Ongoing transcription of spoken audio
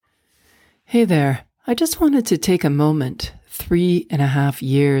Hey there. I just wanted to take a moment, 3.5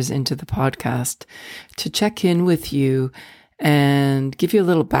 years into the podcast, to check in with you and give you a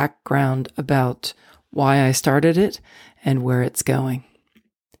little background about why I started it and where it's going.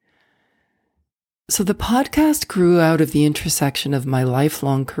 So the podcast grew out of the intersection of my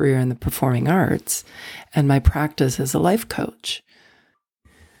lifelong career in the performing arts and my practice as a life coach.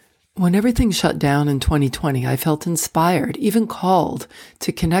 When everything shut down in 2020, I felt inspired, even called,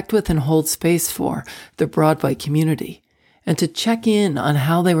 to connect with and hold space for the Broadway community and to check in on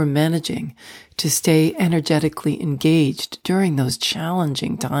how they were managing to stay energetically engaged during those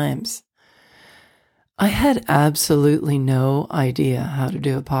challenging times. I had absolutely no idea how to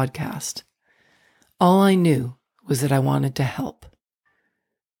do a podcast. All I knew was that I wanted to help.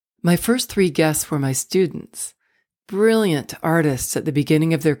 My first 3 guests were my students. Brilliant artists at the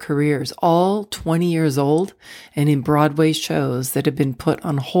beginning of their careers, all 20 years old and in Broadway shows that had been put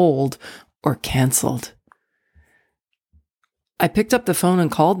on hold or canceled. I picked up the phone and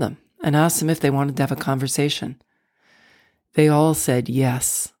called them and asked them if they wanted to have a conversation. They all said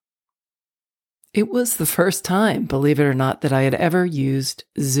yes. It was the first time, believe it or not, that I had ever used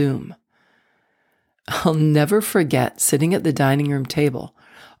Zoom. I'll never forget sitting at the dining room table,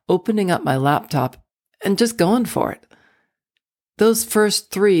 opening up my laptop and just going for it. Those first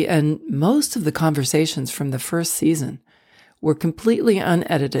 3 and most of the conversations from the first season were completely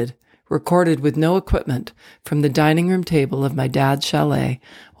unedited, recorded with no equipment from the dining room table of my dad's chalet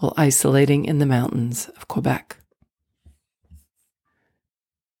while isolating in the mountains of Quebec.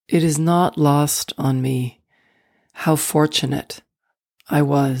 It is not lost on me how fortunate I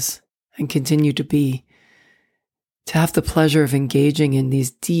was and continue to be to have the pleasure of engaging in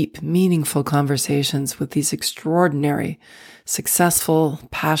these deep, meaningful conversations with these extraordinary, successful,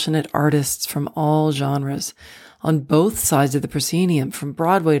 passionate artists from all genres on both sides of the proscenium, from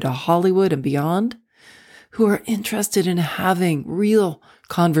Broadway to Hollywood and beyond, who are interested in having real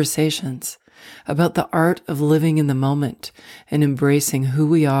conversations about the art of living in the moment and embracing who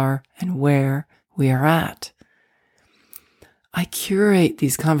we are and where we are at. I curate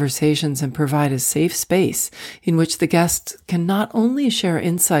these conversations and provide a safe space in which the guests can not only share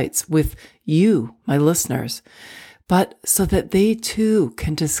insights with you, my listeners, but so that they too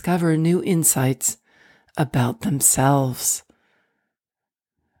can discover new insights about themselves.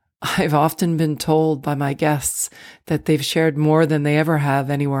 I've often been told by my guests that they've shared more than they ever have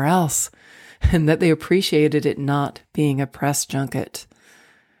anywhere else, and that they appreciated it not being a press junket.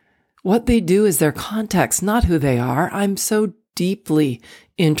 What they do is their context, not who they are. I'm so deeply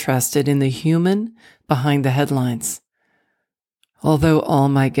interested in the human behind the headlines. Although all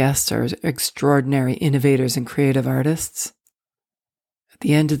my guests are extraordinary innovators and creative artists, at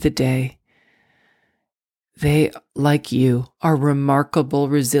the end of the day, they, like you, are remarkable,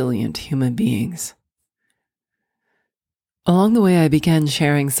 resilient human beings. Along the way, I began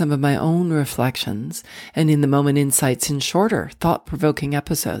sharing some of my own reflections and in-the-moment insights in shorter, thought-provoking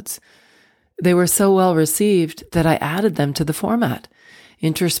episodes. They were so well received that I added them to the format,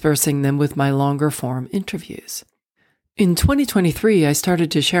 interspersing them with my longer-form interviews. In 2023, I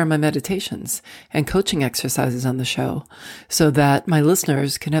started to share my meditations and coaching exercises on the show so that my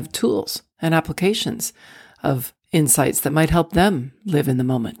listeners can have tools and applications of insights that might help them live in the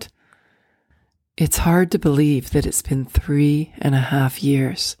moment. It's hard to believe that it's been 3.5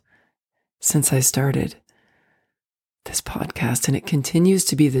 years since I started this podcast, and it continues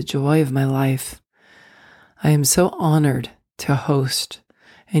to be the joy of my life. I am so honored to host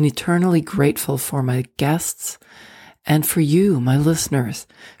and eternally grateful for my guests and for you, my listeners,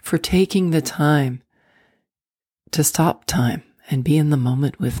 for taking the time to stop time and be in the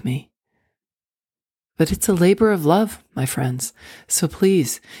moment with me. But it's a labor of love, my friends. So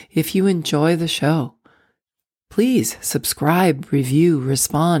please, if you enjoy the show, please subscribe, review,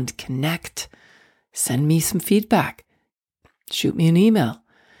 respond, connect, send me some feedback, shoot me an email,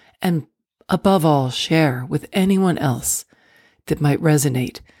 and above all, share with anyone else that might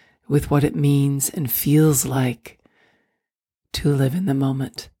resonate with what it means and feels like to live in the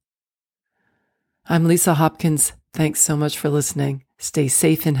moment. I'm Lisa Hopkins. Thanks so much for listening. Stay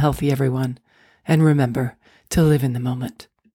safe and healthy, everyone. And remember to live in the moment.